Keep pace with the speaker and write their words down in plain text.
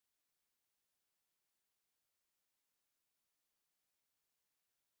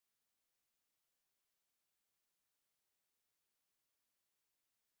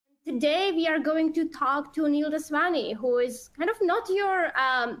Today, we are going to talk to Neil Daswani, who is kind of not your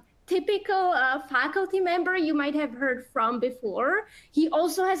typical faculty member you might have heard from before. He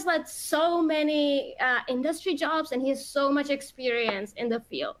also has led so many industry jobs, and he has so much experience in the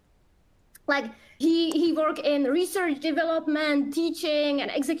field. Like he worked in research development, teaching,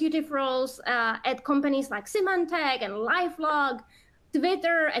 and executive roles at companies like Symantec and LifeLog,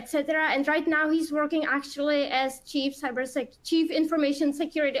 Twitter, etc. And right now he's working actually as chief information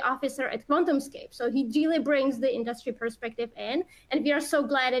security officer at QuantumScape. So he really brings the industry perspective in, and we are so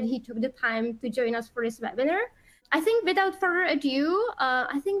glad that he took the time to join us for this webinar. I think without further ado,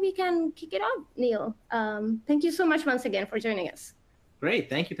 I think we can kick it off, Neil. Thank you so much once again for joining us. Great.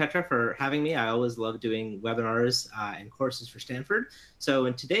 Thank you, Petra, for having me. I always love doing webinars and courses for Stanford. So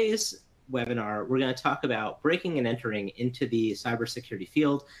in today's webinar, we're going to talk about breaking and entering into the cybersecurity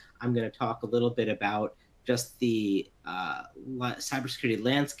field. I'm going to talk a little bit about just the cybersecurity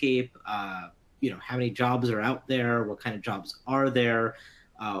landscape, how many jobs are out there, what kind of jobs are there,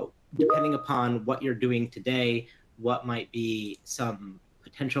 depending upon what you're doing today, what might be some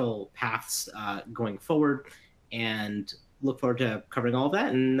potential paths going forward, and look forward to covering all of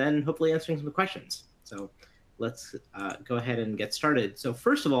that and then hopefully answering some questions. So let's go ahead and get started. So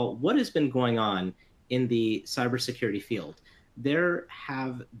first of all, what has been going on in the cybersecurity field? There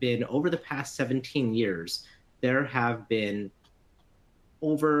have been, over the past 17 years, there have been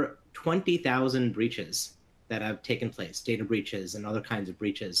over 20,000 breaches that have taken place, data breaches and other kinds of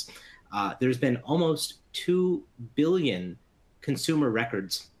breaches. There's been almost 2 billion consumer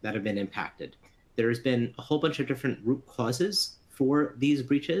records that have been impacted. There's been a whole bunch of different root causes for these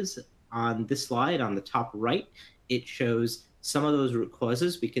breaches. On this slide, on the top right, it shows some of those root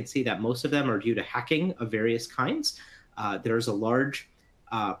causes. We can see that most of them are due to hacking of various kinds. There's a large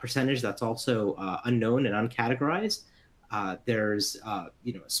percentage that's also unknown and uncategorized. There's a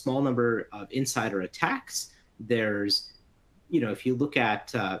small number of insider attacks. There's if you look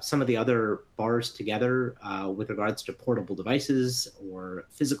at some of the other bars together with regards to portable devices or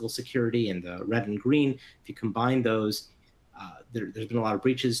physical security in the red and green, if you combine those, there's been a lot of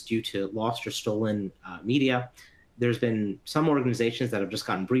breaches due to lost or stolen media. There's been some organizations that have just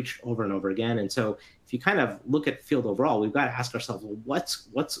gotten breached over and over again. And so if you kind of look at the field overall, we've got to ask ourselves, well,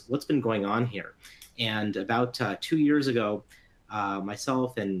 what's been going on here? And about 2 years ago,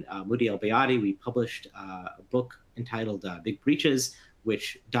 myself and Moody El-Bayati, we published a book entitled Big Breaches,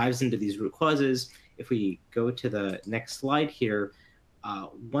 which dives into these root causes. If we go to the next slide here,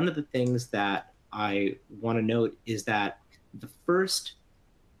 one of the things that I want to note is that the first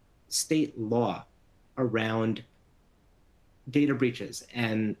state law around data breaches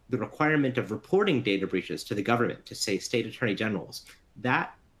and the requirement of reporting data breaches to the government, to say state attorney generals,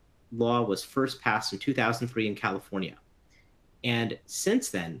 that law was first passed in 2003 in California. And since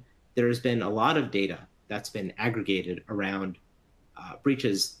then, there's been a lot of data that's been aggregated around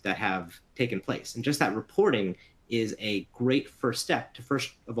breaches that have taken place. And just that reporting is a great first step to,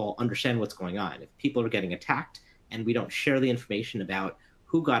 first of all, understand what's going on. If people are getting attacked and we don't share the information about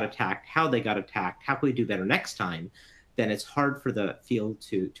who got attacked, how they got attacked, how can we do better next time, then it's hard for the field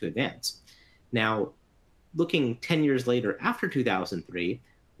to advance. Now, looking 10 years later after 2003,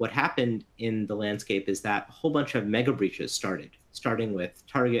 what happened in the landscape is that a whole bunch of mega breaches started, starting with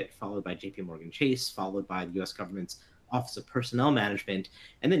Target, followed by JP Morgan Chase, followed by the US government's Office of Personnel Management.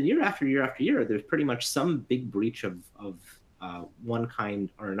 And then year after year after year, there's pretty much some big breach of one kind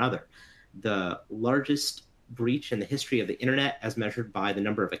or another. The largest breach in the history of the internet, as measured by the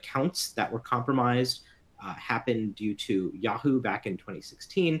number of accounts that were compromised, happened due to Yahoo back in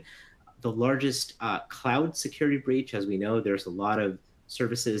 2016. The largest cloud security breach, as we know, there's a lot of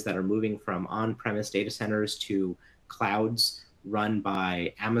services that are moving from on-premise data centers to clouds run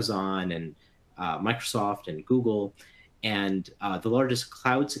by Amazon and Microsoft and Google. And the largest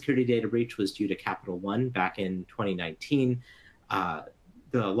cloud security data breach was due to Capital One back in 2019. The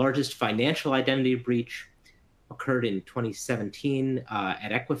largest financial identity breach occurred in 2017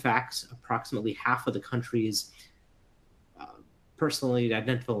 at Equifax. Approximately half of the country's personally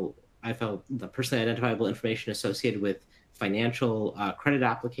identifiable information associated with financial credit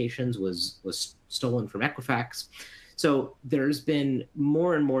applications was stolen from Equifax. So there's been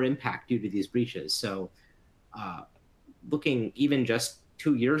more and more impact due to these breaches. So looking even just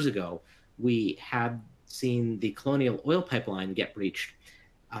 2 years ago, we had seen the Colonial Oil Pipeline get breached.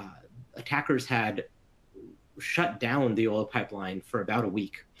 Attackers had shut down the oil pipeline for about a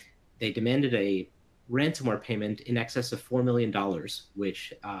week. They demanded a ransomware payment in excess of $4 million,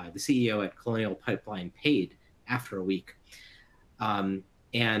 which the CEO at Colonial Pipeline paid after a week.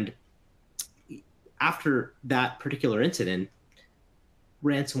 And after that particular incident,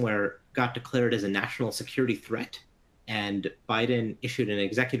 ransomware got declared as a national security threat, and Biden issued an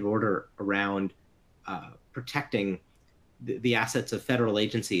executive order around protecting the assets of federal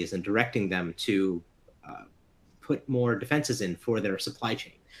agencies and directing them to put more defenses in for their supply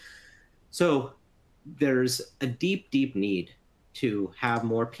chain. So there's a deep, deep need to have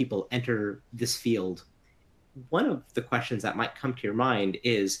more people enter this field. One of the questions that might come to your mind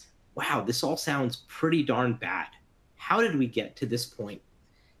is, wow, this all sounds pretty darn bad. How did we get to this point?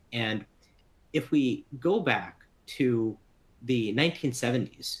 And if we go back to the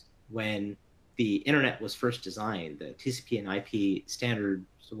 1970s, when the internet was first designed, the TCP and IP standards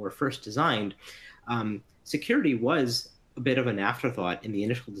were first designed, security was a bit of an afterthought in the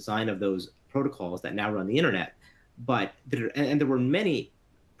initial design of those protocols that now run the internet. But there were many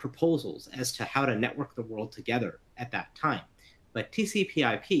proposals as to how to network the world together at that time. But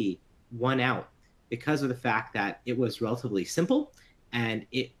TCP/IP won out because of the fact that it was relatively simple, and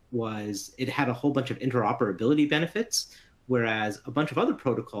it had a whole bunch of interoperability benefits, whereas a bunch of other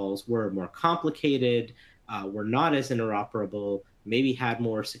protocols were more complicated, were not as interoperable, maybe had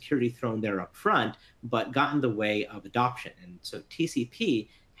more security thrown there up front, but got in the way of adoption. And so TCP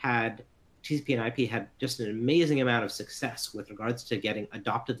and IP had just an amazing amount of success with regards to getting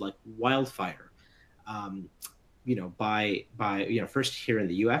adopted like wildfire. First here in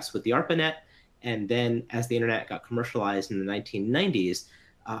the US with the ARPANET, and then as the internet got commercialized in the 1990s,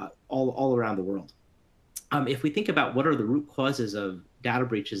 all around the world. If we think about what are the root causes of data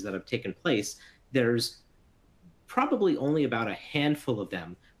breaches that have taken place, there's probably only about a handful of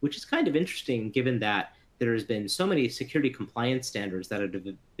them, which is kind of interesting given that there's been so many security compliance standards that have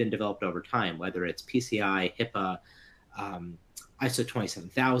been developed over time, whether it's PCI, HIPAA, ISO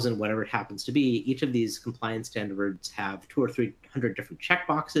 27000, whatever it happens to be. Each of these compliance standards have 200 or 300 different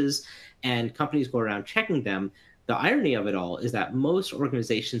checkboxes, and companies go around checking them. The irony of it all is that most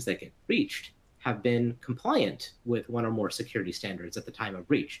organizations that get breached have been compliant with one or more security standards at the time of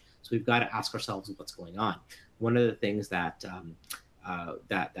breach. So we've got to ask ourselves what's going on. One of the things that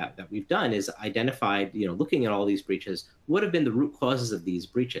we've done is identified, looking at all these breaches, what have been the root causes of these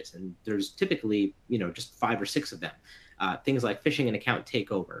breaches? And there's typically, just 5 or 6 of them. Things like phishing and account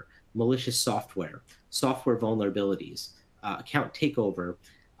takeover, malicious software vulnerabilities, account takeover,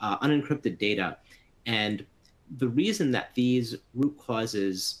 unencrypted data. And the reason that these root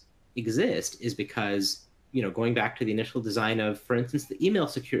causes exist is because, going back to the initial design of, for instance, the email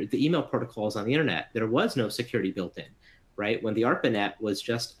protocols on the internet, there was no security built in, right? When the ARPANET was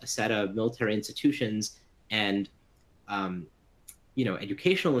just a set of military institutions and,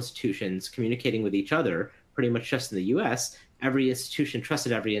 educational institutions communicating with each other, pretty much just in the US, every institution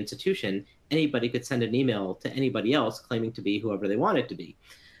trusted every institution. Anybody could send an email to anybody else claiming to be whoever they wanted to be.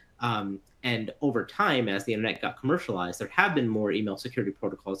 And over time, as the internet got commercialized, there have been more email security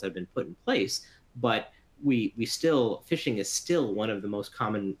protocols that have been put in place, but phishing is still one of the most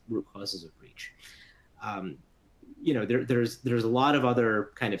common root causes of breach. There's a lot of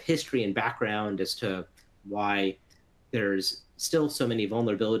other kind of history and background as to why there's still so many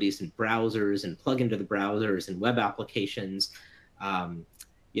vulnerabilities in browsers and plug into the browsers and web applications,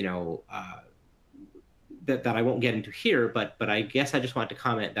 that I won't get into here, but I guess I just want to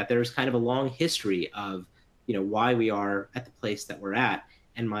comment that there's kind of a long history of, why we are at the place that we're at.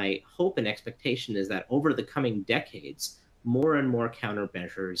 And my hope and expectation is that over the coming decades, more and more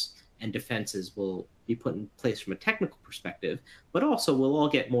countermeasures and defenses will be put in place from a technical perspective, but also we'll all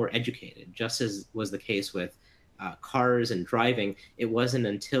get more educated, just as was the case with cars and driving. It wasn't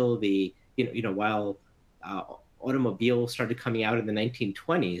until while automobiles started coming out in the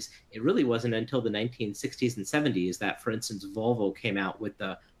 1920s, it really wasn't until the 1960s and 70s that, for instance, Volvo came out with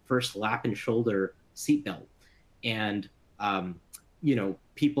the first lap and shoulder seatbelt. And,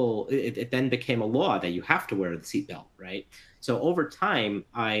 it then became a law that you have to wear the seatbelt, right? So over time,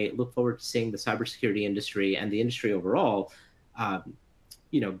 I look forward to seeing the cybersecurity industry and the industry overall,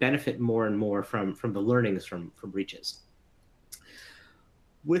 benefit more and more from the learnings from breaches.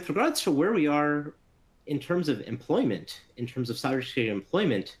 With regards to where we are in terms of employment, in terms of cybersecurity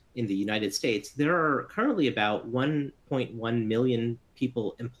employment in the United States, there are currently about 1.1 million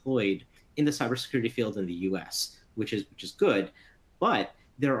people employed in the cybersecurity field in the US, which is good, but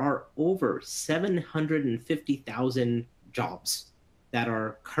there are over 750,000 jobs that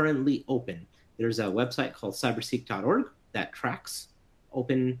are currently open. There's a website called cyberseek.org that tracks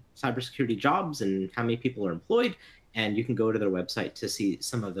open cybersecurity jobs and how many people are employed, and you can go to their website to see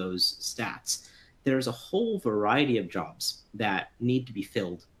some of those stats. There's a whole variety of jobs that need to be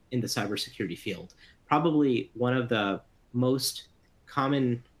filled in the cybersecurity field. Probably one of the most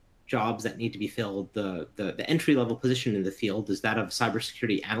common jobs that need to be filled. The entry-level position in the field is that of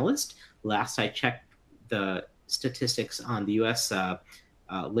cybersecurity analyst. Last I checked the statistics on the U.S.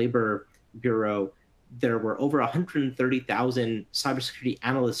 Labor Bureau, there were over 130,000 cybersecurity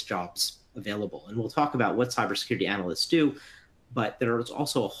analyst jobs available. And we'll talk about what cybersecurity analysts do, but there's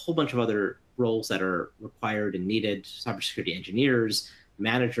also a whole bunch of other roles that are required and needed: cybersecurity engineers,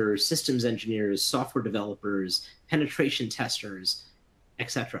 managers, systems engineers, software developers, penetration testers,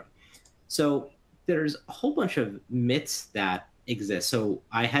 etc. So there's a whole bunch of myths that exist. So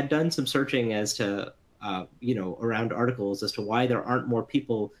I had done some searching as to, around articles as to why there aren't more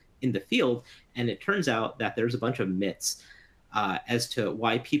people in the field. And it turns out that there's a bunch of myths as to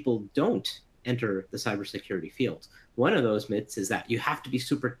why people don't enter the cybersecurity field. One of those myths is that you have to be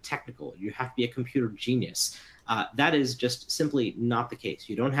super technical, you have to be a computer genius. That is just simply not the case.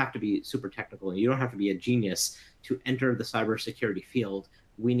 You don't have to be super technical, and you don't have to be a genius to enter the cybersecurity field.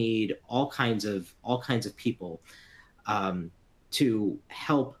 We need all kinds of people to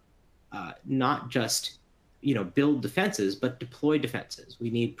help not just build defenses, but deploy defenses. We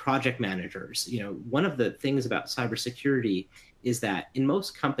need project managers. One of the things about cybersecurity is that in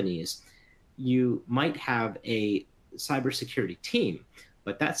most companies, you might have a cybersecurity team,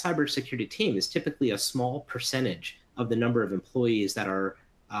 but that cybersecurity team is typically a small percentage of the number of employees that are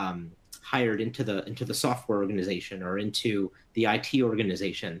hired into the software organization or into the IT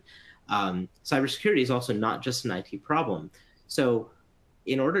organization. Cybersecurity is also not just an IT problem. So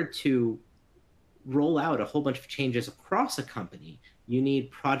in order to roll out a whole bunch of changes across a company, you need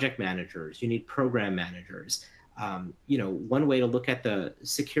project managers, you need program managers. One way to look at the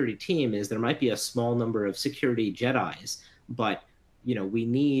security team is there might be a small number of security Jedis, but we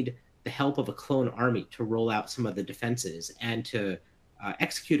need the help of a clone army to roll out some of the defenses and to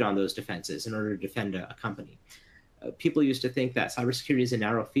execute on those defenses in order to defend a company. People used to think that cybersecurity is a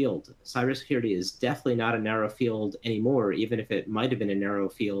narrow field. Cybersecurity is definitely not a narrow field anymore, even if it might have been a narrow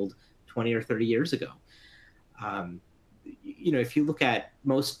field 20 or 30 years ago. If you look at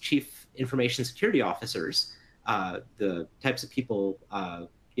most chief information security officers, the types of people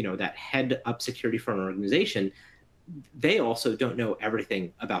that head up security for an organization, they also don't know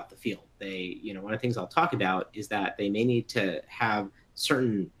everything about the field. One of the things I'll talk about is that they may need to have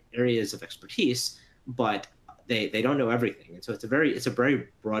certain areas of expertise, but they don't know everything. And so it's a very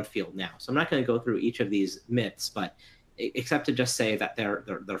broad field now. So I'm not going to go through each of these myths, but except to just say that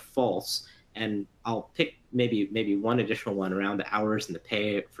they're false. And I'll pick maybe one additional one around the hours and the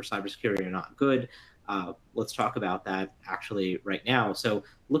pay for cybersecurity are not good. Let's talk about that actually right now. So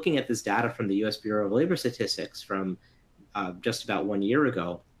looking at this data from the U.S. Bureau of Labor Statistics from just about 1 year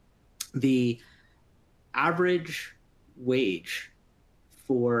ago, the average wage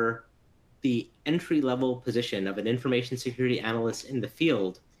for the entry-level position of an information security analyst in the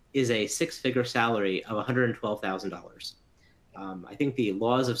field is a six-figure salary of $112,000. I think the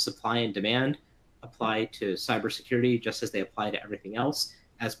laws of supply and demand apply to cybersecurity just as they apply to everything else.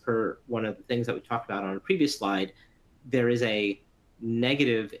 As per one of the things that we talked about on a previous slide, there is a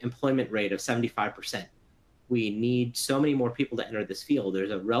negative employment rate of 75%. We need so many more people to enter this field.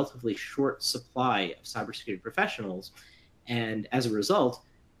 There's a relatively short supply of cybersecurity professionals. And as a result,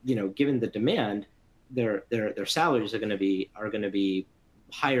 given the demand, their salaries are going to be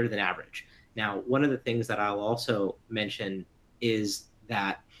higher than average. Now, one of the things that I'll also mention is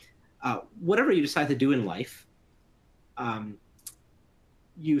that whatever you decide to do in life,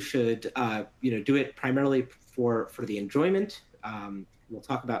 you should do it primarily for the enjoyment. We'll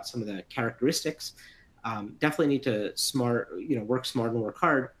talk about some of the characteristics. Definitely need to work smart and work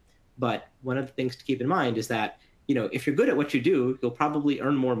hard. But one of the things to keep in mind is that if you're good at what you do, you'll probably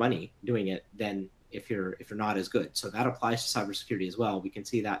earn more money doing it than if you're not as good. So that applies to cybersecurity as well. We can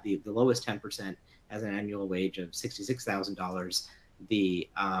see that the lowest 10% has an annual wage of $66,000. The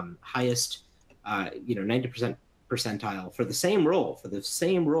highest 90% percentile for the same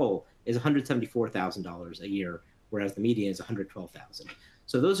role is $174,000 a year, whereas the median is $112,000.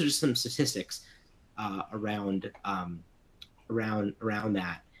 So those are just some statistics around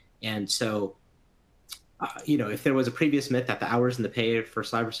that. And so if there was a previous myth that the hours and the pay for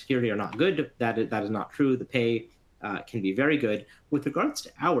cybersecurity are not good, that is not true. The pay can be very good. With regards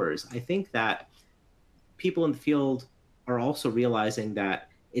to hours, I think that people in the field are also realizing that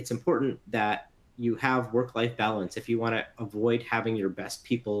it's important that you have work-life balance if you want to avoid having your best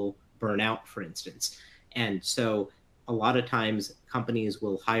people burn out, for instance. And so a lot of times companies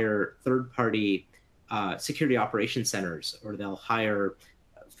will hire third-party security operations centers, or they'll hire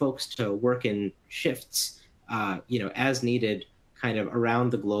folks to work in shifts, as needed, kind of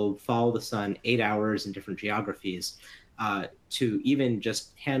around the globe, follow the sun 8 hours in different geographies, to even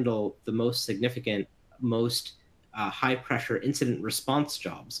just handle the most significant, most high pressure incident response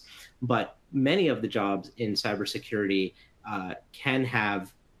jobs. But many of the jobs in cybersecurity can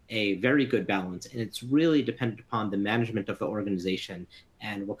have a very good balance, and it's really dependent upon the management of the organization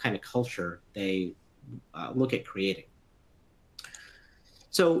and what kind of culture they look at creating.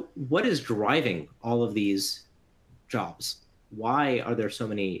 So what is driving all of these jobs? Why are there so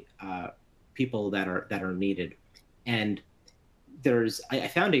many people that are needed? And I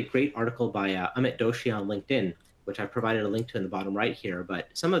found a great article by Amit Doshi on LinkedIn, which I provided a link to in the bottom right here. But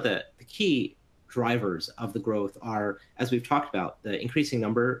some of the key drivers of the growth are, as we've talked about, the increasing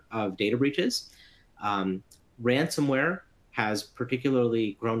number of data breaches. Ransomware has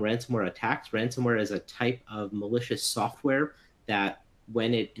particularly grown ransomware attacks. Ransomware is a type of malicious software that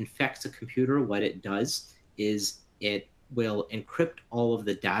when it infects a computer, what it does is it will encrypt all of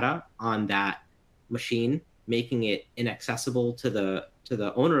the data on that machine, making it inaccessible to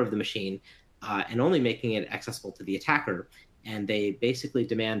the owner of the machine, and only making it accessible to the attacker. And they basically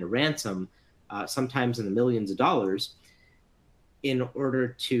demand a ransom, sometimes in the millions of dollars, in order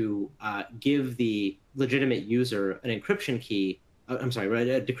to give the legitimate user an encryption key. A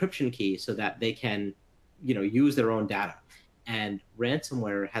decryption key, so that they can, use their own data. And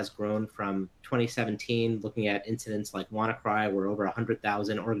ransomware has grown from 2017, looking at incidents like WannaCry, where over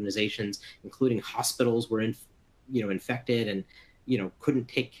 100,000 organizations, including hospitals, were infected and couldn't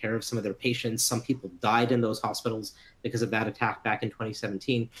take care of some of their patients. Some people died in those hospitals because of that attack back in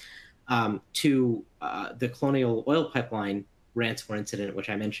 2017, to the Colonial Oil Pipeline ransomware incident, which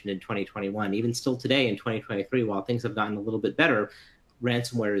I mentioned in 2021. Even still today in 2023, while things have gotten a little bit better,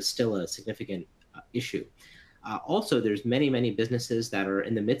 ransomware is still a significant issue. Also, there's many businesses that are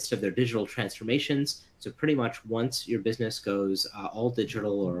in the midst of their digital transformations. So pretty much once your business goes all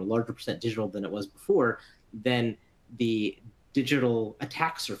digital, or a larger percent digital than it was before, then the digital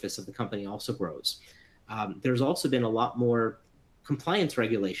attack surface of the company also grows. There's also been a lot more compliance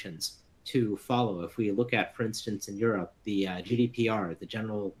regulations to follow. If we look at, for instance, in Europe, the GDPR, the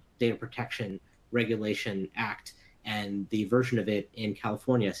General Data Protection Regulation Act, and the version of it in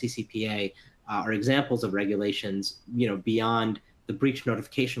California, CCPA, are examples of regulations, beyond the breach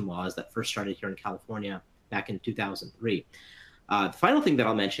notification laws that first started here in California back in 2003. The final thing that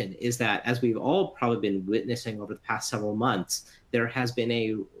I'll mention is that, as we've all probably been witnessing over the past several months, there has been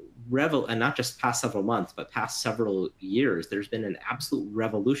and not just past several months, but past several years, there's been an absolute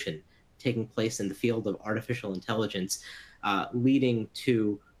revolution taking place in the field of artificial intelligence, leading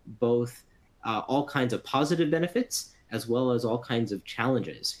to both all kinds of positive benefits as well as all kinds of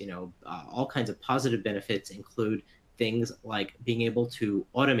challenges. All kinds of positive benefits include things like being able to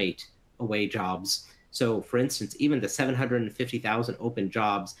automate away jobs. So, for instance, even the 750,000 open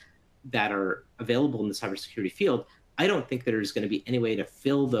jobs that are available in the cybersecurity field, I don't think there's going to be any way to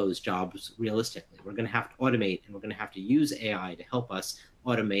fill those jobs realistically. We're going to have to automate, and we're going to have to use AI to help us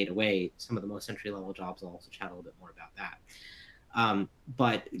automate away some of the most entry-level jobs. I'll also chat a little bit more about that.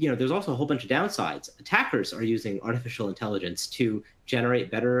 But there's also a whole bunch of downsides. Attackers are using artificial intelligence to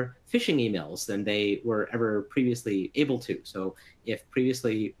generate better phishing emails than they were ever previously able to. So if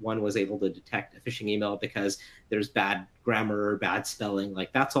previously one was able to detect a phishing email because there's bad grammar or bad spelling,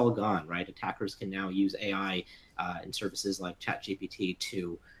 that's all gone, right? Attackers can now use AI and services like ChatGPT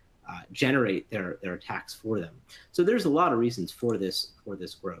to generate their attacks for them. So there's a lot of reasons for this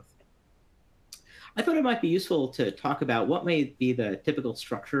growth. I thought it might be useful to talk about what may be the typical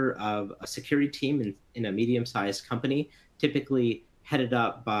structure of a security team in a medium-sized company, typically headed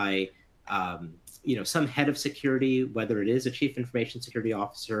up by some head of security, whether it is a chief information security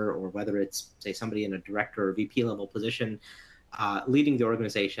officer or whether it's, say, somebody in a director or VP level position leading the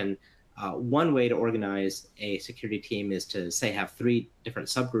organization. One way to organize a security team is to, say, have 3 different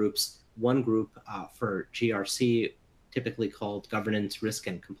subgroups. One group for GRC, typically called governance, risk,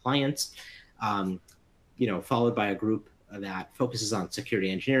 and compliance, followed by a group that focuses on security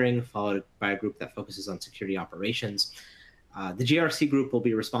engineering, followed by a group that focuses on security operations. The GRC group will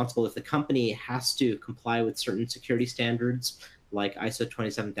be responsible if the company has to comply with certain security standards, like ISO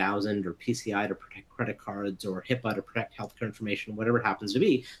 27000 or PCI to protect credit cards, or HIPAA to protect healthcare information, whatever it happens to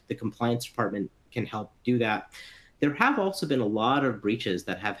be. The compliance department can help do that. There have also been a lot of breaches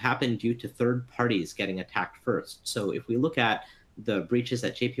that have happened due to third parties getting attacked first. So if we look at the breaches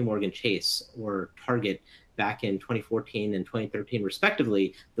at JP Morgan Chase or Target back in 2014 and 2013,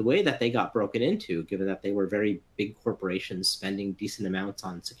 respectively, the way that they got broken into, given that they were very big corporations spending decent amounts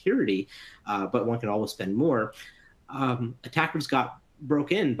on security, but one could always spend more, attackers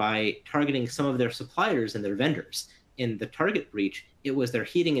broke in by targeting some of their suppliers and their vendors. in the Target breach, it was their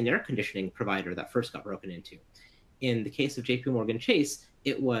heating and air conditioning provider that first got broken into. In the case of JP Morgan Chase,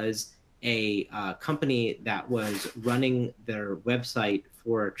 it was a company that was running their website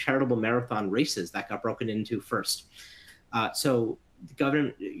for charitable marathon races that got broken into first. So the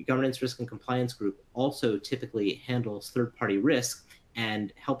Governance Risk and Compliance Group also typically handles third-party risk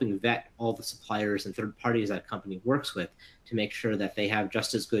and helping vet all the suppliers and third parties that a company works with to make sure that they have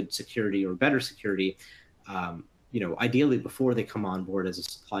just as good security or better security, ideally before they come on board as a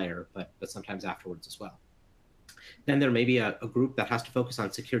supplier, but sometimes afterwards as well. Then there may be a group that has to focus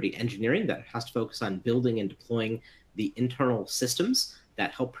on security engineering, that has to focus on building and deploying the internal systems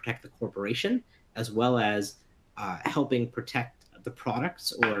that help protect the corporation, as well as helping protect the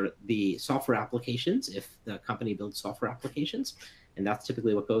products or the software applications if the company builds software applications. And that's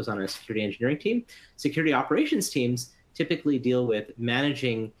typically what goes on a security engineering team. Security operations teams typically deal with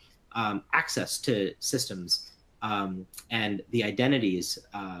managing access to systems and the identities,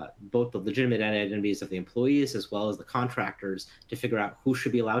 both the legitimate identities of the employees as well as the contractors, to figure out who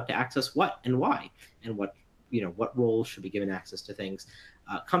should be allowed to access what and why, and what roles should be given access to things.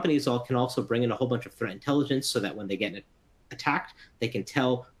 Companies can also bring in a whole bunch of threat intelligence so that when they get attacked, they can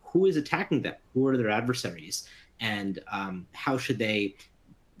tell who is attacking them, who are their adversaries, and how should they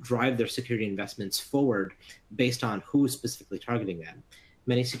drive their security investments forward based on who is specifically targeting them.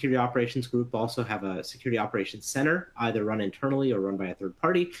 Many security operations group also have a security operations center, either run internally or run by a third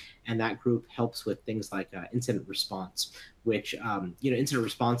party, and that group helps with things like incident response, which incident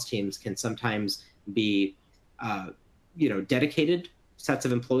response teams can sometimes be dedicated sets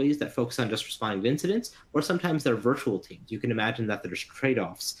of employees that focus on just responding to incidents, or sometimes they're virtual teams. You can imagine that there's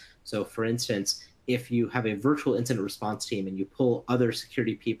trade-offs. So for instance, if you have a virtual incident response team and you pull other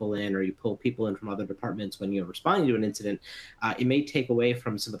security people in, or you pull people in from other departments when you're responding to an incident, it may take away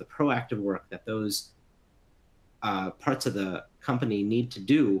from some of the proactive work that those parts of the company need to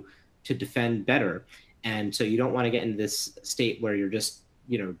do to defend better. And so you don't want to get into this state where you're just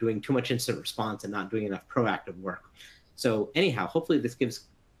doing too much incident response and not doing enough proactive work. So anyhow, hopefully this gives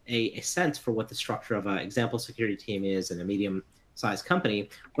a sense for what the structure of an example security team is in a medium-sized company.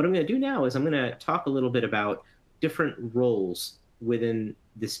 What I'm going to do now is I'm going to talk a little bit about different roles within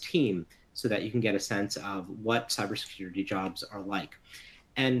this team so that you can get a sense of what cybersecurity jobs are like.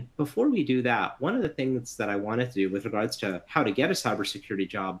 And before we do that, one of the things that I wanted to do with regards to how to get a cybersecurity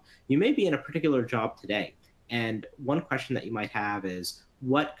job, you may be in a particular job today. And one question that you might have is,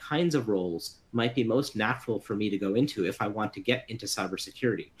 what kinds of roles might be most natural for me to go into if I want to get into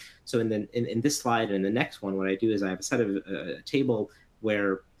cybersecurity? So in this slide and in the next one, what I do is I have a table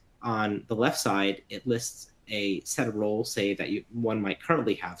where on the left side, it lists a set of roles, say, that one might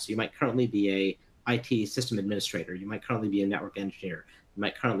currently have. So you might currently be a IT system administrator. You might currently be a network engineer. You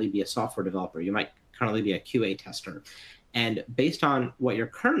might currently be a software developer. You might currently be a QA tester. And based on what your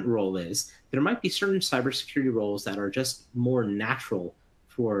current role is, there might be certain cybersecurity roles that are just more natural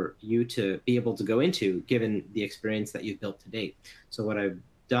for you to be able to go into, given the experience that you've built to date. So what I've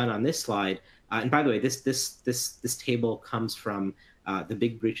done on this slide, and by the way, this table comes from the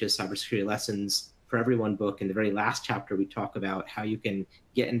Big Breaches Cybersecurity Lessons for Everyone book. In the very last chapter, we talk about how you can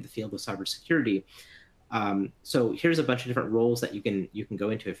get into the field of cybersecurity. So here's a bunch of different roles that you can go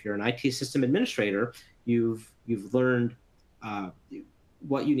into. If you're an IT system administrator, you've learned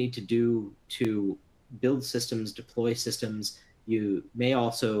what you need to do to build systems, deploy systems. You may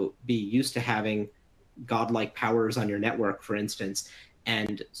also be used to having godlike powers on your network, for instance.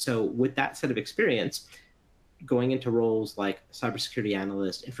 And so with that set of experience, going into roles like cybersecurity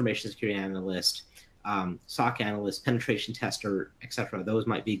analyst, information security analyst, SOC analyst, penetration tester, et cetera, those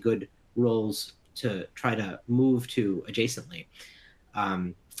might be good roles to try to move to adjacently.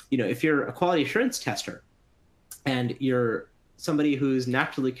 If you're a quality assurance tester and you're somebody who's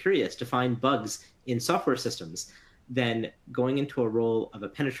naturally curious to find bugs in software systems, then going into a role of a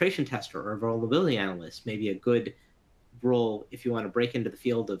penetration tester or a vulnerability analyst may be a good role if you want to break into the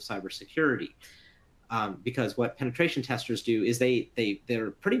field of cybersecurity. Because what penetration testers do is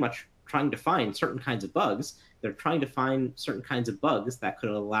they're pretty much trying to find certain kinds of bugs. They're trying to find certain kinds of bugs that could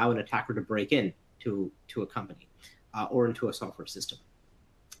allow an attacker to break in to a company or into a software system.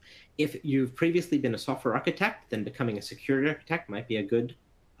 If you've previously been a software architect, then becoming a security architect might be a good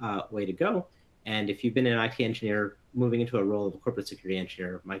way to go. And if you've been an IT engineer, moving into a role of a corporate security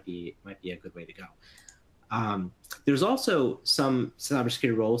engineer might be a good way to go. There's also some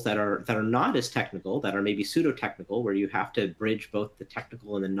cybersecurity roles that are not as technical, that are maybe pseudo-technical, where you have to bridge both the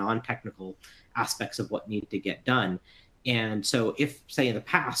technical and the non-technical aspects of what need to get done. And so if, say, in the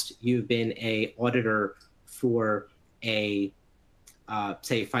past, you've been an auditor for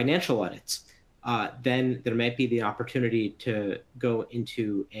say, financial audits, then there might be the opportunity to go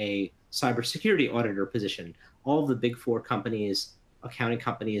into a cybersecurity auditor position. All of the big four companies, accounting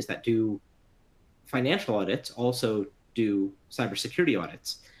companies that do financial audits also do cybersecurity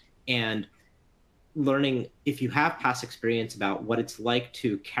audits. And learning, if you have past experience about what it's like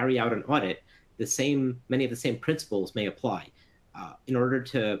to carry out an audit, many of the same principles may apply. In order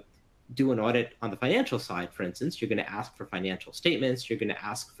to do an audit on the financial side, for instance, you're going to ask for financial statements, you're going to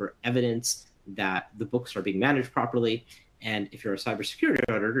ask for evidence that the books are being managed properly. And if you're a cybersecurity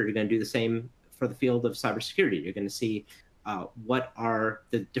auditor, you're going to do the same for the field of cybersecurity. You're going to see what are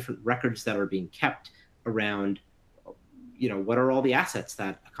the different records that are being kept around, what are all the assets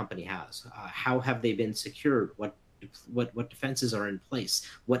that a company has? How have they been secured? What defenses are in place?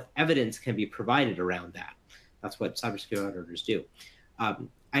 What evidence can be provided around that? That's what cybersecurity auditors do.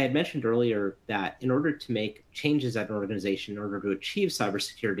 I had mentioned earlier that in order to make changes at an organization, in order to achieve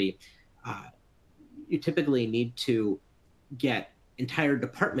cybersecurity, you typically need to get entire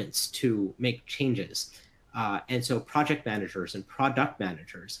departments to make changes. And so project managers and product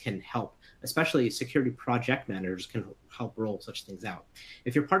managers can help, especially security project managers can help roll such things out.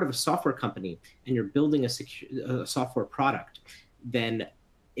 If you're part of a software company and you're building a software product, then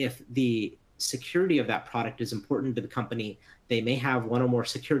if the security of that product is important to the company, they may have one or more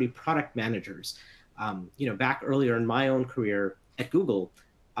security product managers. Back earlier in my own career at Google,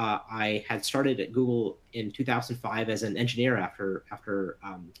 I had started at Google in 2005 as an engineer after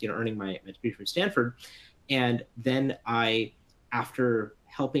earning my degree from Stanford. And then after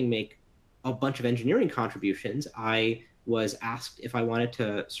helping make a bunch of engineering contributions, I was asked if I wanted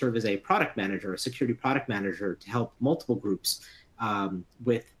to serve as a product manager, a security product manager, to help multiple groups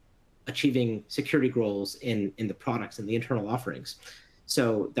with achieving security goals in the products and the internal offerings.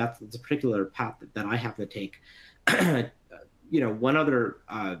 So that's a particular path that I happen to take. One other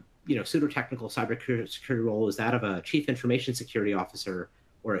pseudo-technical cybersecurity role is that of a chief information security officer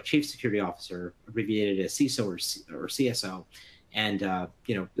or a chief security officer, abbreviated as CISO or CSO. And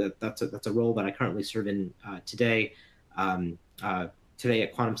that's a role that I currently serve in today. Today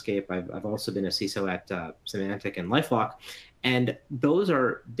at QuantumScape, I've also been a CISO at Symantec and LifeLock, and those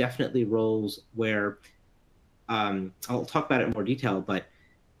are definitely roles where I'll talk about it in more detail, but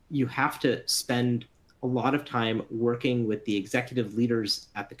you have to spend a lot of time working with the executive leaders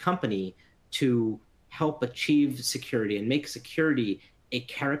at the company to help achieve security and make security a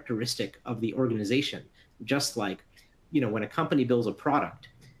characteristic of the organization. Just like, when a company builds a product,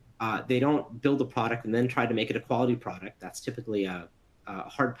 they don't build a product and then try to make it a quality product. That's typically a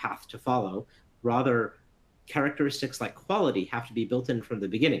hard path to follow. Rather, characteristics like quality have to be built in from the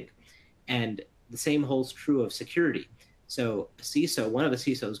beginning. And the same holds true of security. So one of a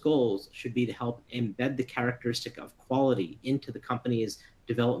CISO's goals should be to help embed the characteristic of quality into the company's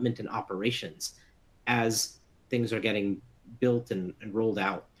development and operations as things are getting built and rolled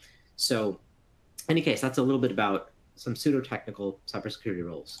out. So in any case, that's a little bit about some pseudo-technical cybersecurity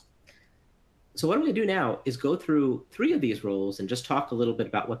roles. So what I'm going to do now is go through 3 of these roles and just talk a little bit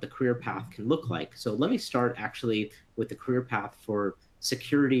about what the career path can look like. So let me start actually with the career path for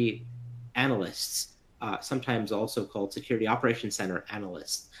security analysts, sometimes also called security operations center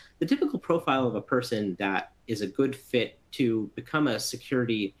analysts. The typical profile of a person that is a good fit to become a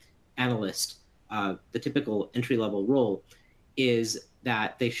security analyst, the typical entry-level role, is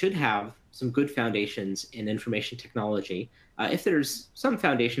that they should have some good foundations in information technology. If there's some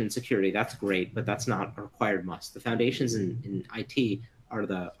foundation in security, that's great, but that's not a required must. The foundations in IT are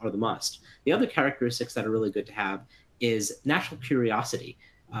the must. The other characteristics that are really good to have is natural curiosity.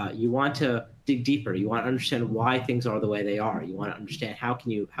 You want to dig deeper. You want to understand why things are the way they are. You want to understand how can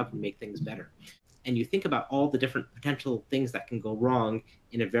you make things better. And you think about all the different potential things that can go wrong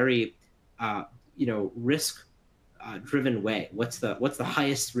in a very risk driven way. What's the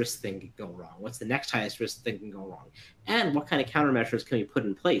highest risk thing can go wrong? What's the next highest risk thing can go wrong? And what kind of countermeasures can we put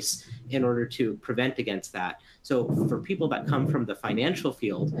in place in order to prevent against that? So for people that come from the financial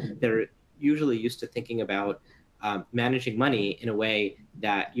field, they're usually used to thinking about managing money in a way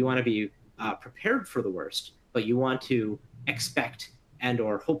that you want to be prepared for the worst, but you want to expect and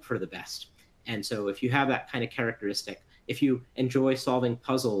or hope for the best. And so if you have that kind of characteristic, if you enjoy solving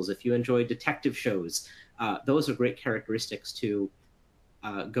puzzles, if you enjoy detective shows, those are great characteristics to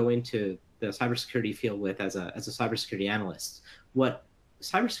go into the cybersecurity field with as a cybersecurity analyst. What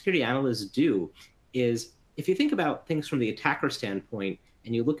cybersecurity analysts do is, if you think about things from the attacker standpoint,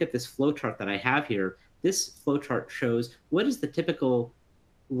 and you look at this flowchart that I have here, this flowchart shows what is the typical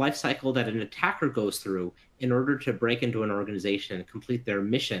life cycle that an attacker goes through in order to break into an organization and complete their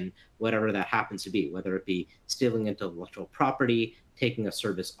mission, whatever that happens to be, whether it be stealing intellectual property, taking a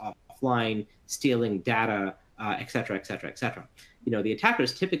service offline, stealing data, et cetera, et cetera, et cetera. The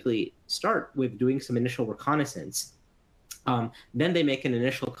attackers typically start with doing some initial reconnaissance. Then they make an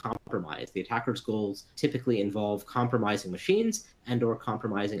initial compromise. The attacker's goals typically involve compromising machines and/or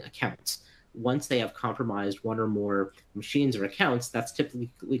compromising accounts. Once they have compromised one or more machines or accounts, that's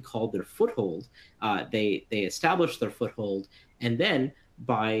typically called their foothold. They establish their foothold, and then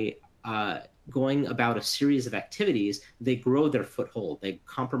by going about a series of activities, they grow their foothold. They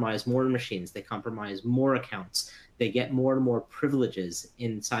compromise more machines. They compromise more accounts. They get more and more privileges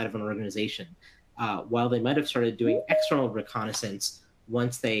inside of an organization. While they might have started doing external reconnaissance,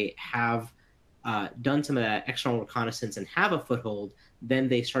 once they have done some of that external reconnaissance and have a foothold, then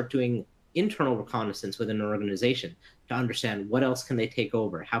they start doing internal reconnaissance within an organization to understand what else can they take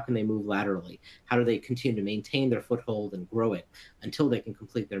over, how can they move laterally, how do they continue to maintain their foothold and grow it until they can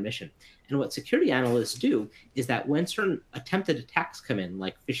complete their mission. And what security analysts do is that when certain attempted attacks come in,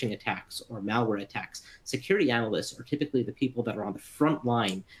 like phishing attacks or malware attacks, security analysts are typically the people that are on the front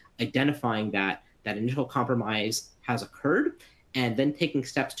line identifying that initial compromise has occurred and then taking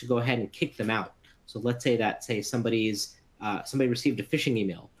steps to go ahead and kick them out. So let's say that, somebody received a phishing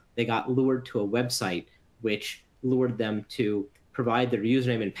email. They got lured to a website which lured them to provide their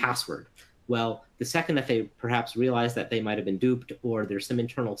username and password. Well, the second that they perhaps realize that they might have been duped, or there's some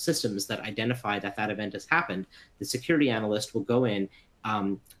internal systems that identify that that event has happened, the security analyst will go in,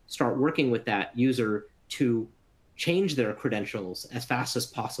 start working with that user to change their credentials as fast as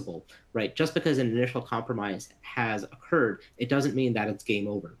possible, right? Just because an initial compromise has occurred, it doesn't mean that it's game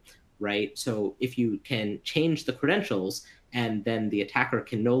over, right? So if you can change the credentials, and then the attacker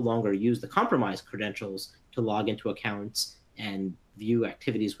can no longer use the compromised credentials to log into accounts and view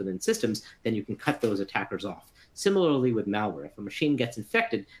activities within systems, then you can cut those attackers off. Similarly with malware, if a machine gets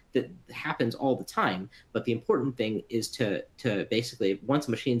infected, that happens all the time, but the important thing is to basically, once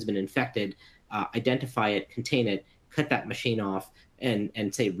a machine's been infected, identify it, contain it, cut that machine off, and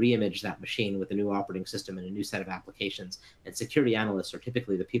say reimage that machine with a new operating system and a new set of applications. And security analysts are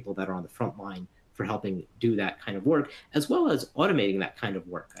typically the people that are on the front line for helping do that kind of work, as well as automating that kind of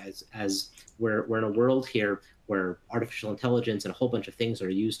work. As we're in a world here where artificial intelligence and a whole bunch of things are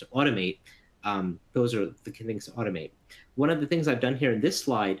used to automate, those are the things to automate. One of the things I've done here in this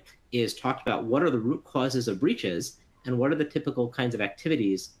slide is talked about what are the root causes of breaches and what are the typical kinds of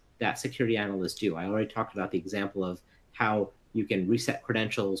activities that security analysts do. I already talked about the example of how you can reset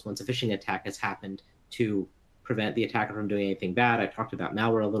credentials once a phishing attack has happened to prevent the attacker from doing anything bad. I talked about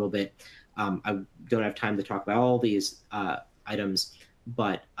malware a little bit. I don't have time to talk about all these items,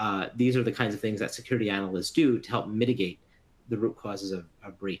 but these are the kinds of things that security analysts do to help mitigate the root causes of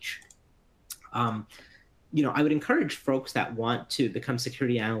breach. I would encourage folks that want to become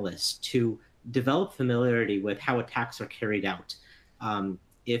security analysts to develop familiarity with how attacks are carried out.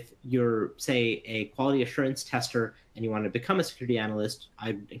 If you're, say, a quality assurance tester and you want to become a security analyst,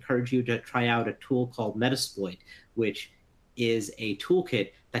 I'd encourage you to try out a tool called Metasploit, which is a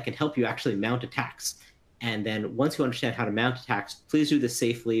toolkit that can help you actually mount attacks. And then once you understand how to mount attacks, please do this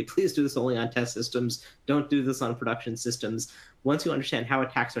safely. Please do this only on test systems. Don't do this on production systems. Once you understand how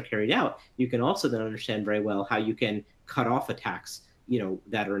attacks are carried out, you can also then understand very well how you can cut off attacks,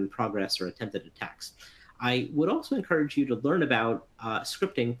 that are in progress or attempted attacks. I would also encourage you to learn about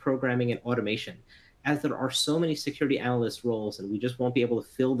scripting, programming, and automation. As there are so many security analyst roles and we just won't be able to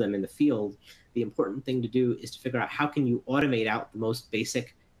fill them in the field, the important thing to do is to figure out how can you automate out the most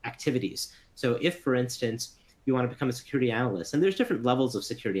basic activities. So if, for instance, you want to become a security analyst, and there's different levels of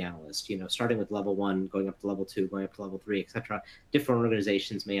security analysts, starting with level 1, going up to level 2, going up to level 3, etc. Different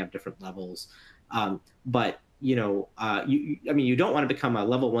organizations may have different levels. But you don't want to become a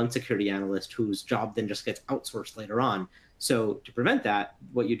level 1 security analyst whose job then just gets outsourced later on. So to prevent that,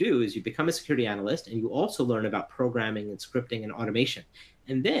 what you do is you become a security analyst and you also learn about programming and scripting and automation.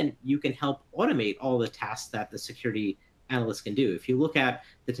 And then you can help automate all the tasks that the security analysts can do. If you look at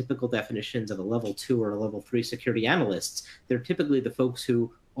the typical definitions of a level 2 or a level 3 security analysts, they're typically the folks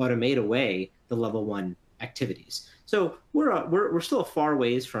who automate away the level 1 activities. So we're still a far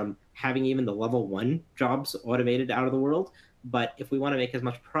ways from having even the level 1 jobs automated out of the world. But if we want to make as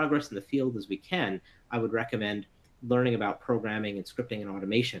much progress in the field as we can, I would recommend learning about programming and scripting and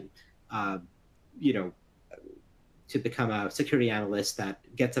automation, to become a security analyst that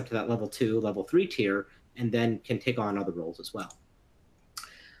gets up to that level 2, level 3 tier, and then can take on other roles as well.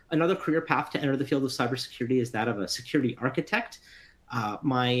 Another career path to enter the field of cybersecurity is that of a security architect.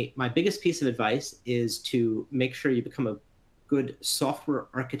 My biggest piece of advice is to make sure you become a good software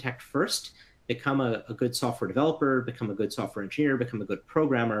architect first, become a good software developer, become a good software engineer, become a good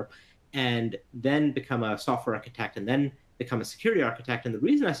programmer, and then become a software architect, and then become a security architect. And the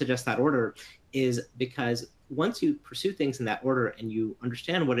reason I suggest that order is because once you pursue things in that order and you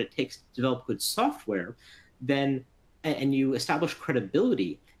understand what it takes to develop good software, then, and you establish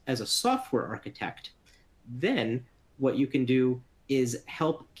credibility as a software architect, then what you can do is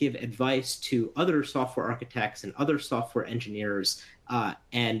help give advice to other software architects and other software engineers.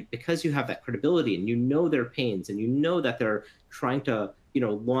 And because you have that credibility and you know their pains and you know that they're trying to,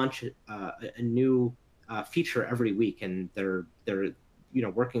 launch a new feature every week, and they're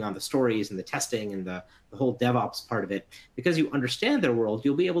working on the stories and the testing and the whole DevOps part of it, because you understand their world,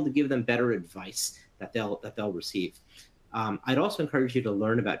 you'll be able to give them better advice that they'll receive. I'd also encourage you to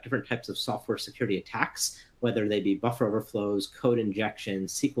learn about different types of software security attacks, whether they be buffer overflows, code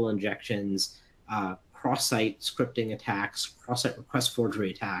injections, SQL injections, cross-site scripting attacks, cross-site request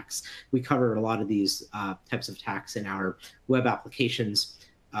forgery attacks. We cover a lot of these types of attacks in our web applications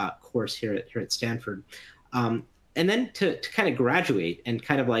course here at Stanford. And then to kind of graduate and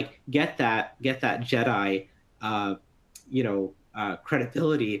kind of like get that Jedi,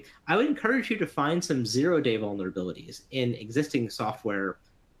 credibility, I would encourage you to find some zero-day vulnerabilities in existing software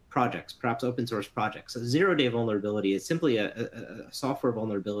projects, perhaps open source projects. A zero-day vulnerability is simply a software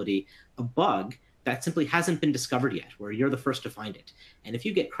vulnerability, a bug that simply hasn't been discovered yet, where you're the first to find it. And if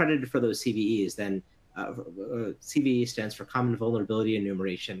you get credited for those CVEs, then CVE stands for Common Vulnerability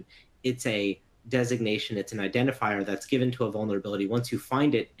Enumeration. It's a designation, it's an identifier that's given to a vulnerability once you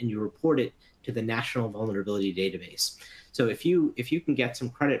find it and you report it to the National Vulnerability Database. So if you can get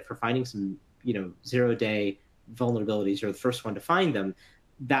some credit for finding some zero-day vulnerabilities, you're the first one to find them,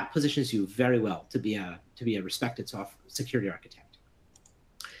 that positions you very well to be a respected software security architect.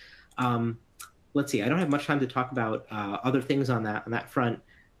 Let's see, I don't have much time to talk about other things on that front.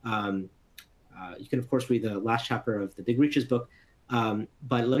 You can of course read the last chapter of the Big Reaches book,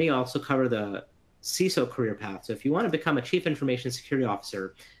 but let me also cover the CISO career path. So if you want to become a Chief Information Security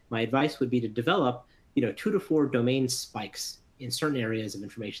Officer, my advice would be to develop 2 to 4 domain spikes in certain areas of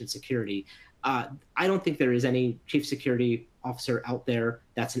information security. I don't think there is any chief security officer out there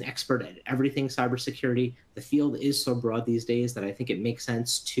that's an expert at everything cybersecurity. The field is so broad these days that I think it makes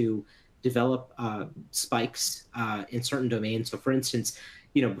sense to develop spikes in certain domains. So for instance,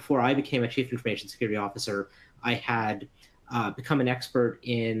 before I became a chief information security officer, I had become an expert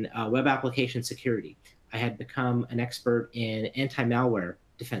in web application security. I had become an expert in anti-malware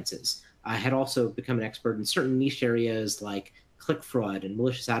defenses. I had also become an expert in certain niche areas like click fraud and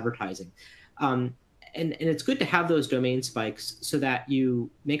malicious advertising. And it's good to have those domain spikes so that you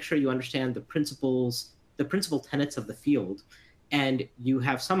make sure you understand the principal tenets of the field, and you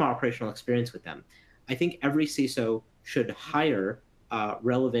have some operational experience with them. I think every CISO should hire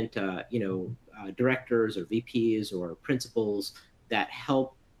relevant, directors or VPs or principals that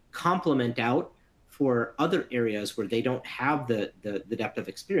help complement out for other areas where they don't have the depth of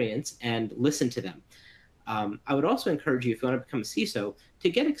experience, and listen to them. I would also encourage you, if you want to become a CISO, to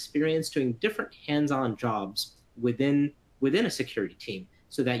get experience doing different hands-on jobs within a security team,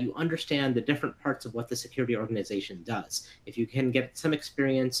 so that you understand the different parts of what the security organization does. If you can get some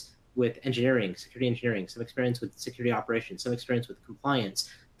experience with engineering, security engineering, some experience with security operations, some experience with compliance,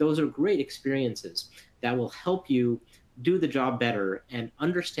 those are great experiences that will help you do the job better and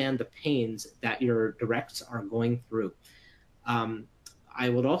understand the pains that your directs are going through. I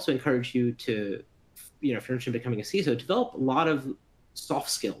would also encourage you to, if you're interested in becoming a CISO, develop a lot of soft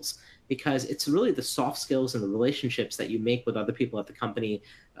skills, because it's really the soft skills and the relationships that you make with other people at the company,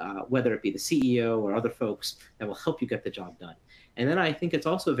 whether it be the CEO or other folks, that will help you get the job done. And then I think it's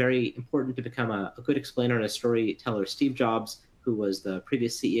also very important to become a good explainer and a storyteller. Steve Jobs, who was the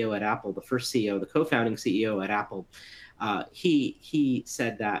previous CEO at Apple, the first CEO, the co-founding CEO at Apple, he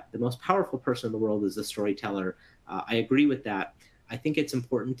said that the most powerful person in the world is the storyteller. I agree with that. I think it's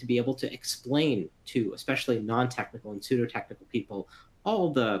important to be able to explain to especially non-technical and pseudo-technical people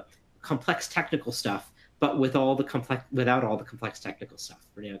all the complex technical stuff, but without all the complex technical stuff.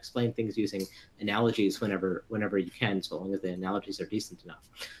 Explain things using analogies whenever you can, so long as the analogies are decent enough.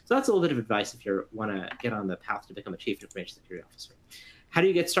 So that's a little bit of advice if you want to get on the path to become a chief information security officer. How do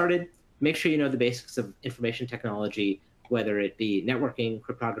you get started? Make sure you know the basics of information technology, whether it be networking,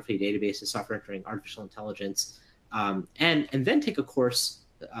 cryptography, databases, software engineering, artificial intelligence, and then take a course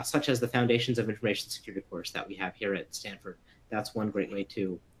such as the Foundations of Information Security course that we have here at Stanford. That's one great way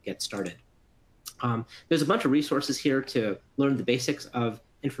to get started. There's a bunch of resources here to learn the basics of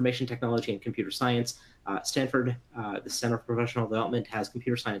information technology and computer science. Stanford, the Center for Professional Development, has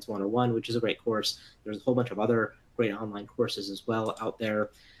Computer Science 101, which is a great course. There's a whole bunch of other great online courses as well out there.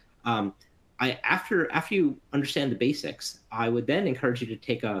 after you understand the basics, I would then encourage you to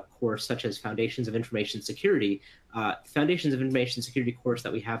take a course such as Foundations of Information Security. Foundations of Information Security course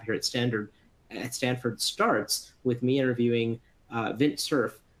that we have here at Stanford starts with me interviewing Vint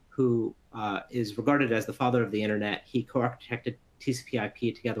Cerf, who is regarded as the father of the internet. He co-architected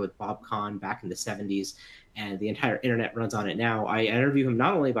TCP/IP together with Bob Kahn back in the 70s, and the entire internet runs on it now. I interview him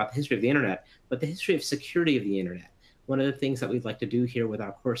not only about the history of the internet, but the history of security of the internet. One of the things that we'd like to do here with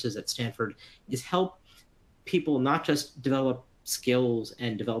our courses at Stanford is help people not just develop skills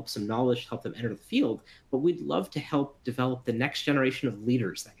and develop some knowledge to help them enter the field, but we'd love to help develop the next generation of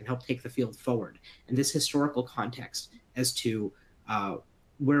leaders that can help take the field forward. And this historical context as to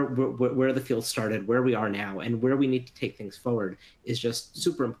where the field started, where we are now, and where we need to take things forward is just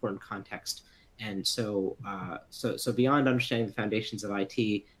super important context. And so beyond understanding the foundations of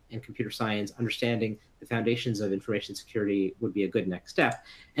IT and computer science, understanding the foundations of information security would be a good next step.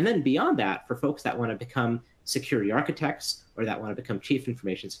 And then beyond that, for folks that want to become security architects or that want to become chief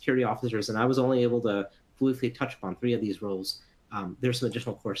information security officers, and I was only able to briefly touch upon 3 of these roles, there's some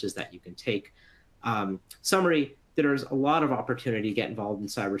additional courses that you can take. Summary, there's a lot of opportunity to get involved in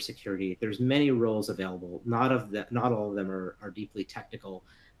cybersecurity. There's many roles available. Not all of them are deeply technical.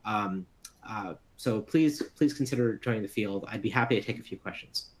 So please consider joining the field. I'd be happy to take a few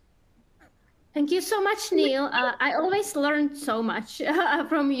questions. Thank you so much, Neil. I always learn so much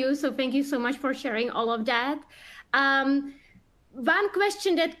from you, so thank you so much for sharing all of that. One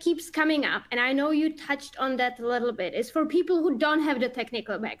question that keeps coming up, and I know you touched on that a little bit, is for people who don't have the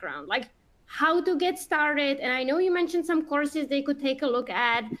technical background, like how to get started. And I know you mentioned some courses they could take a look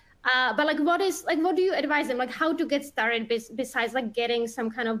at, but what do you advise them, like how to get started besides like getting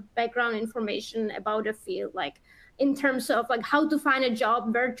some kind of background information about the field, like in terms of like how to find a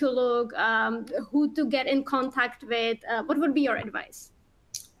job, where to look, who to get in contact with? What would be your advice?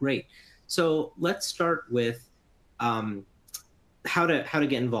 Great. So let's start with how to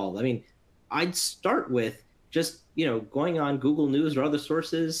get involved. I mean, I'd start with just going on Google News or other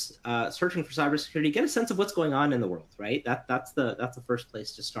sources, searching for cybersecurity, get a sense of what's going on in the world, right? That's the first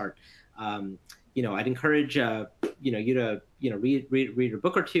place to start. I'd encourage you to read a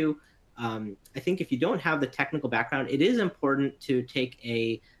book or two. I think if you don't have the technical background, it is important to take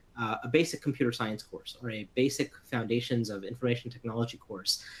a basic computer science course or a basic foundations of information technology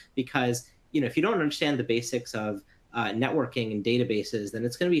course, because if you don't understand the basics of networking and databases, then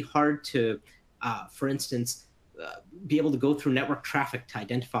it's going to be hard to, for instance, be able to go through network traffic to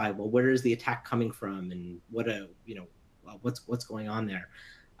identify, well, where is the attack coming from and what's going on there.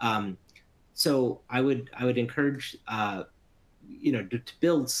 So I would encourage to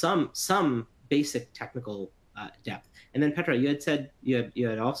build some basic technical depth. And then Petra, you had said you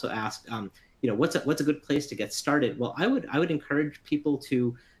had also asked, what's a good place to get started? Well, I would encourage people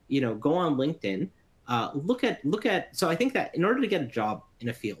to go on LinkedIn, look at. So I think that in order to get a job in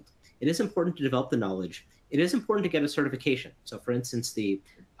a field, it is important to develop the knowledge. It is important to get a certification. So for instance, the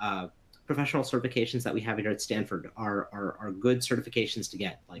professional certifications that we have here at Stanford are good certifications to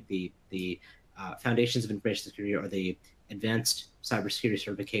get, like the Foundations of Information Security or the Advanced Cybersecurity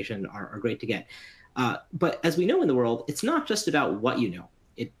certification are great to get. But as we know in the world, it's not just about what you know.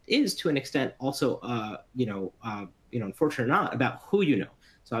 It is to an extent also, unfortunately or not, about who you know.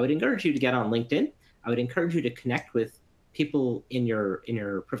 So I would encourage you to get on LinkedIn. I would encourage you to connect with people in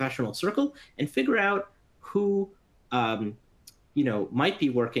your professional circle and figure out who might be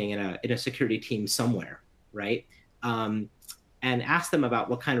working in a security team somewhere, right? And ask them about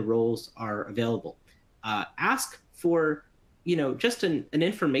what kind of roles are available. Ask for just an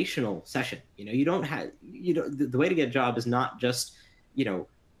informational session. You don't have the way to get a job is not just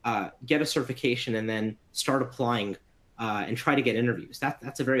get a certification and then start applying and try to get interviews.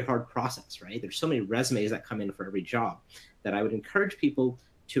 That's a very hard process, right? There's so many resumes that come in for every job that I would encourage people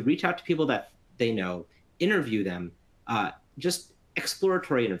to reach out to people that they know, interview them, just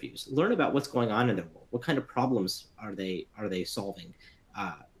exploratory interviews, learn about what's going on in their world. What kind of problems are they solving?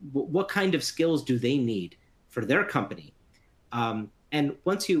 What kind of skills do they need for their company? And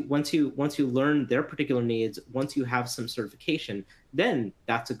once you learn their particular needs, once you have some certification, then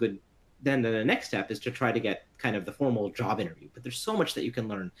that's a good. Then the next step is to try to get kind of the formal job interview. But there's so much that you can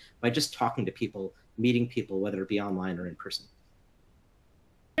learn by just talking to people, meeting people, whether it be online or in person.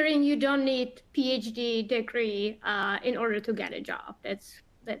 You don't need PhD degree in order to get a job. That's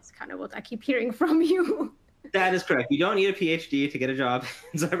kind of what I keep hearing from you. That is correct. You don't need a PhD to get a job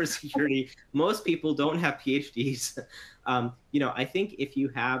in cybersecurity. Most people don't have PhDs. I think if you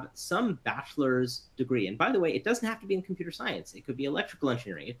have some bachelor's degree, and by the way, it doesn't have to be in computer science. It could be electrical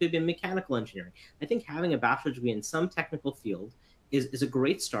engineering. It could be mechanical engineering. I think having a bachelor's degree in some technical field is a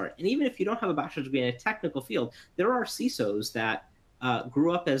great start. And even if you don't have a bachelor's degree in a technical field, there are CISOs that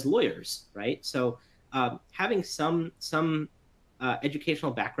grew up as lawyers, right? So having some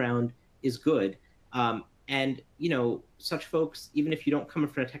educational background is good. And such folks, even if you don't come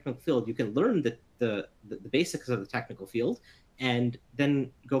from a technical field, you can learn the basics of the technical field and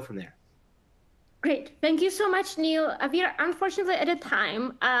then go from there. Great. Thank you so much, Neil. We are unfortunately at a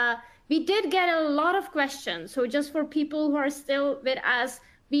time. We did get a lot of questions. So just for people who are still with us,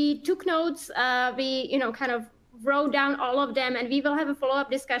 we took notes. We kind of wrote down all of them, and we will have a follow-up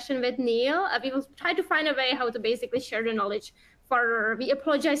discussion with Neil. We will try to find a way how to basically share the knowledge further. We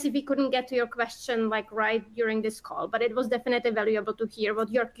apologize if we couldn't get to your question right during this call, but it was definitely valuable to hear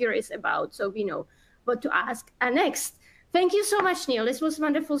what you're curious about, so we know what to ask next. Thank you so much, Neil. This was a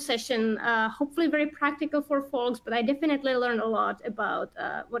wonderful session, hopefully very practical for folks, but I definitely learned a lot about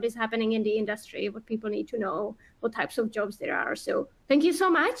what is happening in the industry, what people need to know, what types of jobs there are. So thank you so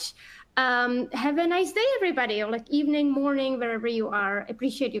much. Have a nice day, everybody, or evening, morning, wherever you are.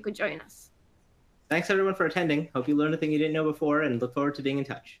 Appreciate you could join us. Thanks, everyone, for attending. Hope you learned a thing you didn't know before, and look forward to being in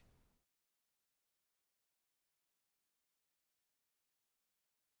touch.